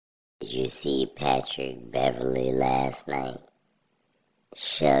Did you see Patrick Beverly last night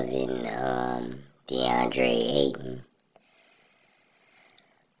shoving DeAndre Ayton?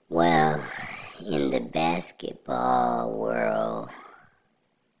 Well, in the basketball world,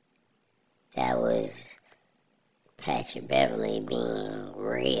 that was Patrick Beverly being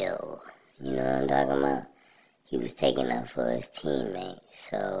real. You know what I'm talking about? He was taking up for his teammates.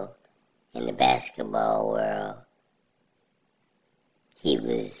 So, in the basketball world, he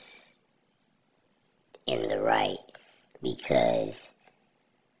was in the right because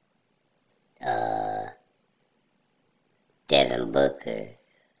Devin Booker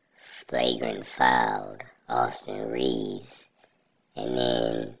flagrant fouled Austin Reeves, and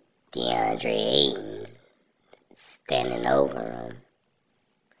then DeAndre Ayton standing over him,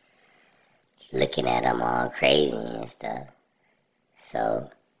 looking at him all crazy and stuff. So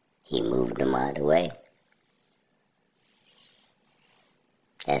he moved him out of the way.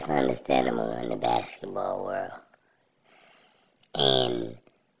 That's understandable in the basketball world. And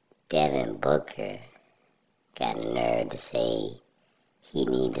Devin Booker got the nerve to say he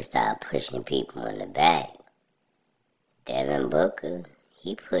need to stop pushing people in the back. Devin Booker,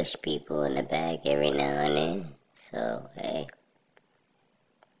 he pushed people in the back every now and then. So, hey,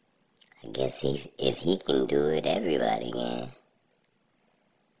 I guess if he can do it, everybody can.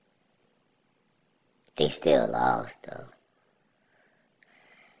 They still lost, though.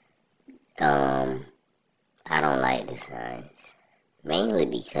 I don't like the Suns. Mainly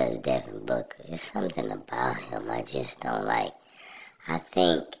because Devin Booker. There's something about him I just don't like. I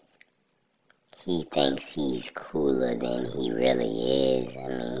think he thinks he's cooler than he really is. I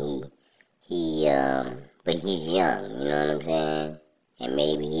mean, but he's young, you know what I'm saying? And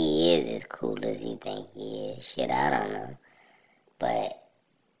maybe he is as cool as he think he is. Shit, I don't know. But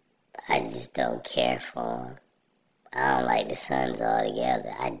I just don't care for him. I don't like the Suns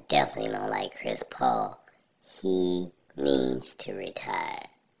altogether. I definitely don't like Chris Paul. He needs to retire.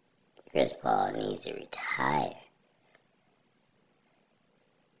 Chris Paul needs to retire.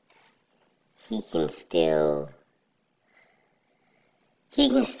 He can still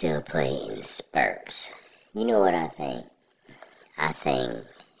play in spurts. You know what I think? I think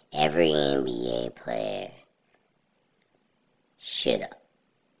every NBA player should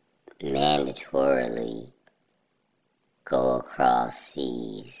mandatorily go across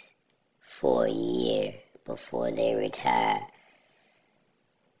seas for a year before they retire.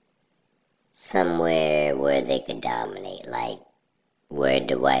 Somewhere where they could dominate, like where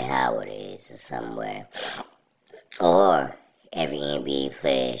Dwight Howard is or somewhere. Or every NBA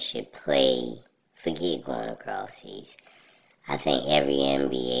player should play, forget going across seas. I think every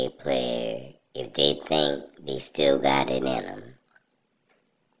NBA player, if they think they still got it in them,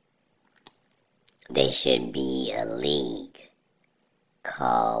 they should be a league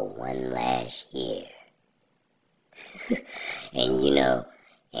called One Last Year. And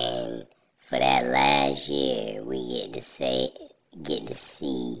and for that last year, we get to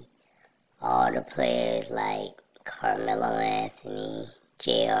see all the players like Carmelo Anthony,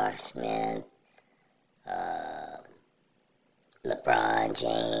 J.R. Smith, LeBron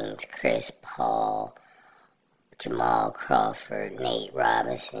James, Chris Paul, Jamal Crawford, Nate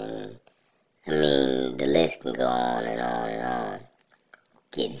Robinson. I mean, the list can go on and on and on.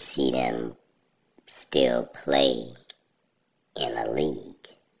 Get to see them still play in a league.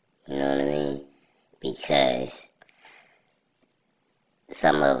 You know what I mean? Because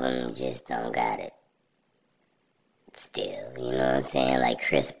some of them just don't got it still. You know what I'm saying? Like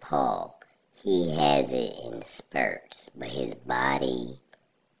Chris Paul. He has it in spurts, but his body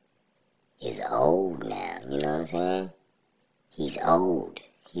is old now. You know what I'm saying? He's old.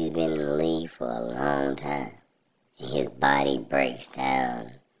 He's been in the league for a long time. And his body breaks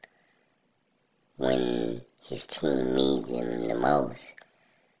down when his team needs him the most.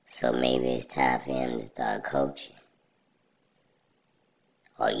 So maybe it's time for him to start coaching.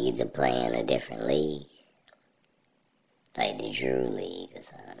 Or either play in a different league. Like the Drew League or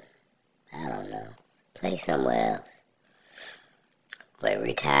something. I don't know. Play somewhere else. But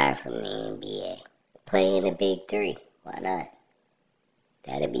retire from the NBA. Play in the Big Three. Why not?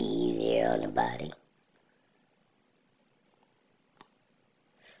 That'd be easier on the body.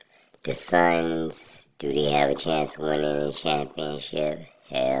 The Suns, do they have a chance of winning the championship?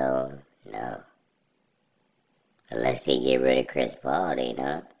 Hell no. Unless they get rid of Chris Paul, they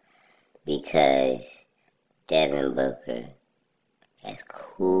don't. Because Devin Booker, as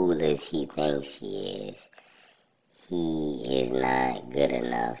cool as he thinks he is not good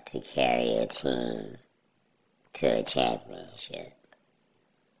enough to carry a team to a championship.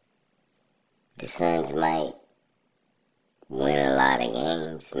 The Suns might win a lot of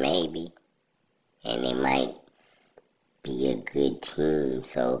games, maybe, and they might be a good team,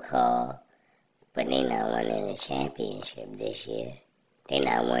 so-called, but they not winning the championship this year. They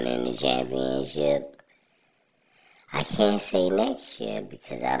not winning the championship. I can't say next year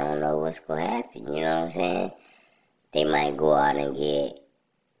because I don't know what's going to happen, you know what I'm saying? They might go out and get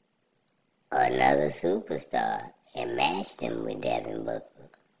another superstar and match them with Devin Booker.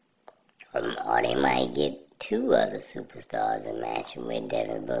 Or they might get two other superstars and match them with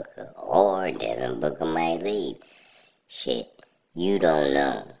Devin Booker. Or Devin Booker might leave. Shit, you don't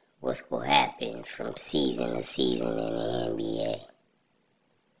know what's going to happen from season to season in the NBA.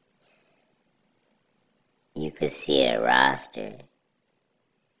 You could see a roster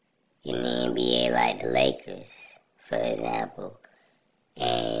in the NBA like the Lakers, for example,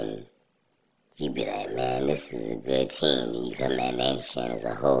 and you'd be like, man, this is a good team. Then you come back next year and it's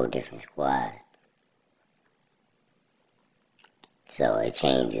a whole different squad. So it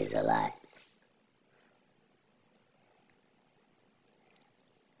changes a lot.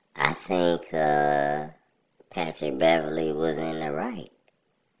 I think Patrick Beverly was in the right.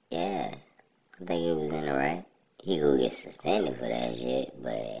 Yeah, I think he was in the right. He could get suspended for that shit,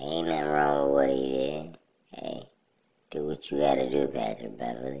 but ain't nothing wrong with what he did. Hey, do what you gotta do, Patrick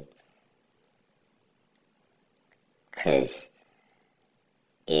Beverly. Because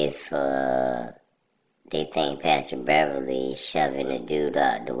if they think Patrick Beverly shoving a dude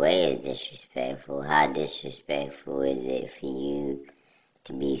out the way is disrespectful, how disrespectful is it for you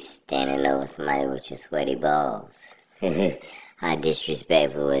to be standing over somebody with your sweaty balls? How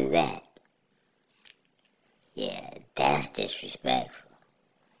disrespectful is that? Yeah, that's disrespectful.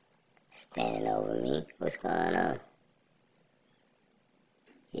 Standing over me, what's going on?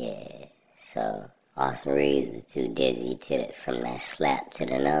 Yeah, so Austin Reeves is too dizzy from that slap to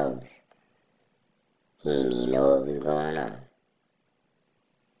the nose. He didn't even know what was going on.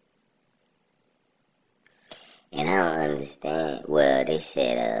 And I don't understand. Well, they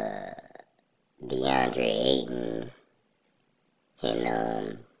said DeAndre Ayton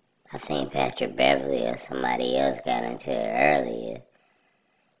and I think Patrick Beverly or somebody else got into it earlier.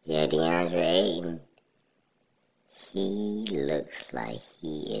 Yeah, DeAndre Ayton, he looks like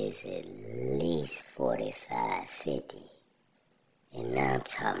he is at least 45, 50. And now I'm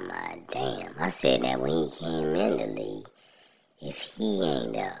talking about, damn, I said that when he came in the league. If he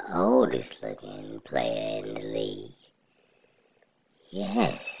ain't the oldest looking player in the league,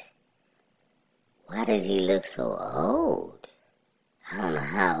 yes. Why does he look so old? I don't know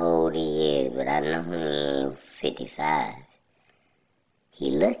how old he is, but I know he ain't 55.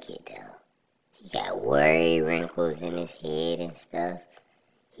 He look it though. He got worry wrinkles in his head and stuff.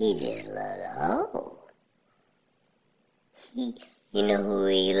 He just look old. You know who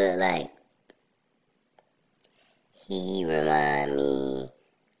he look like? He remind me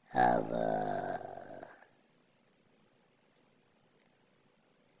of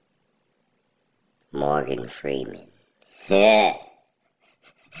Morgan Freeman. Yeah.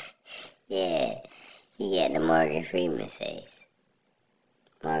 Yeah. He got the Morgan Freeman face.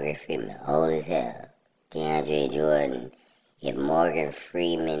 Morgan Freeman, old as hell. DeAndre Jordan. If Morgan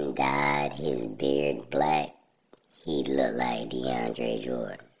Freeman dyed his beard black, he'd look like DeAndre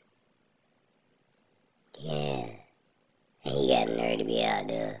Jordan. Yeah. And he got nerve to be out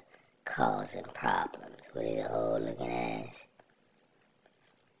there causing problems with his old looking ass.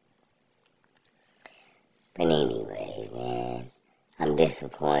 But anyway, man, I'm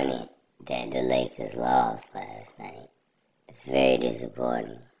disappointed that the Lakers lost last night. It's very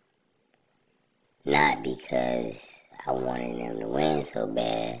disappointing. Not because I wanted them to win so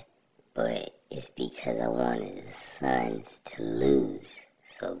bad, but it's because I wanted the Suns to lose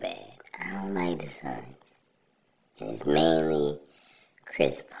so bad. I don't like the Suns. And it's mainly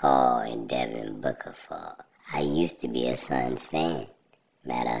Chris Paul and Devin Booker fault. I used to be a Suns fan.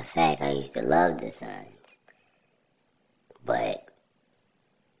 Matter of fact, I used to love the Suns. But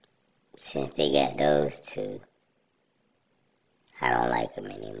since they got those two, I don't like them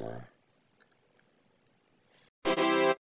anymore.